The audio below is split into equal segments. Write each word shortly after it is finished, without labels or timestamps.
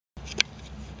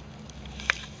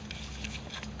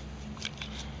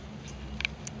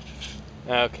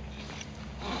Okay.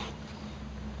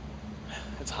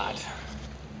 It's hot.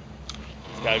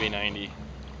 It's gotta be 90.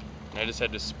 And I just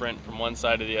had to sprint from one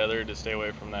side to the other to stay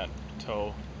away from that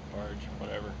tow, barge,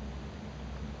 whatever.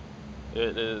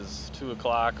 It is 2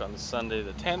 o'clock on Sunday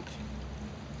the 10th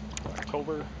of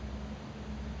October,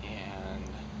 and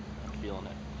I'm feeling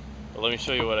it. But let me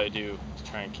show you what I do to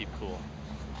try and keep cool.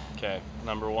 Okay,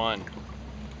 number one,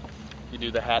 you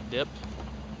do the hat dip,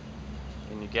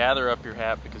 and you gather up your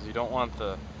hat because you don't want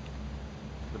the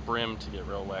brim to get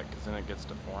real wet because then it gets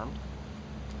deformed.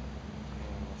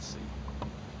 And let's see.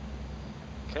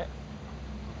 Okay,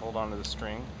 hold on to the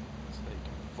string so that you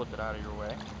can flip it out of your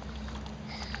way.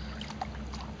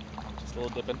 Just a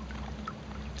little dipping.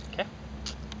 Okay.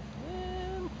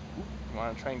 And you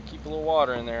want to try and keep a little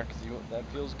water in there because that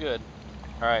feels good.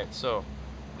 All right, so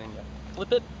then you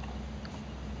flip it,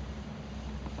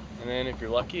 and then if you're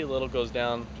lucky, a little goes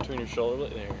down between your shoulder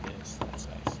blades. There it is. That's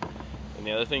nice. And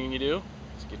the other thing you do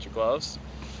is get your gloves.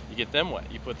 You get them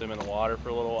wet. You put them in the water for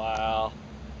a little while.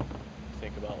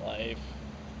 Think about life.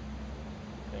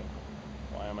 Think,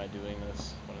 why am I doing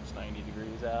this when it's 90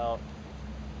 degrees out?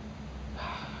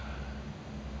 That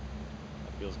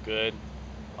feels good.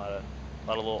 A lot of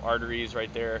little arteries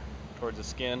right there towards the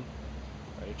skin,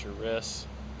 right at your wrists.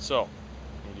 So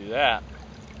you do that,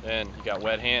 then you got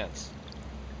wet hands.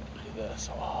 You do this.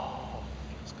 Oh,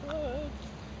 feels good.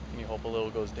 And you hope a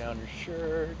little goes down your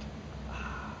shirt.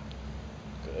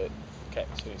 Good. Okay,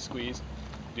 so you squeeze.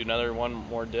 Do another one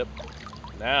more dip.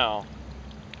 Now,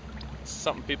 this is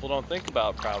something people don't think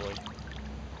about probably.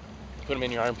 Put them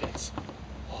in your armpits.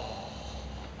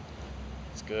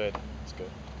 It's good. It's good.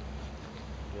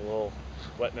 Get a little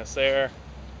wetness there.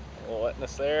 A little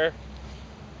wetness there.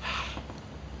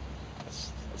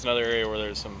 That's another area where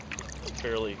there's some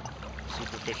fairly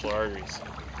superficial arteries.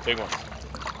 Big ones.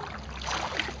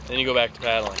 Then you go back to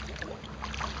paddling.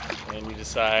 And you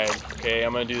decide, okay,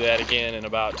 I'm going to do that again in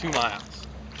about 2 miles.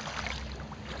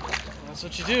 And that's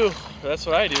what you do. That's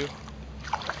what I do.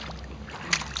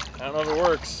 I don't know if it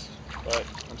works, but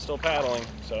I'm still paddling,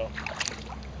 so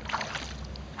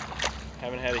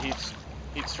haven't had a heat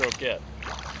stroke yet.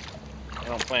 I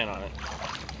don't plan on it.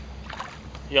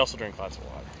 You also drink lots of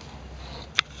water.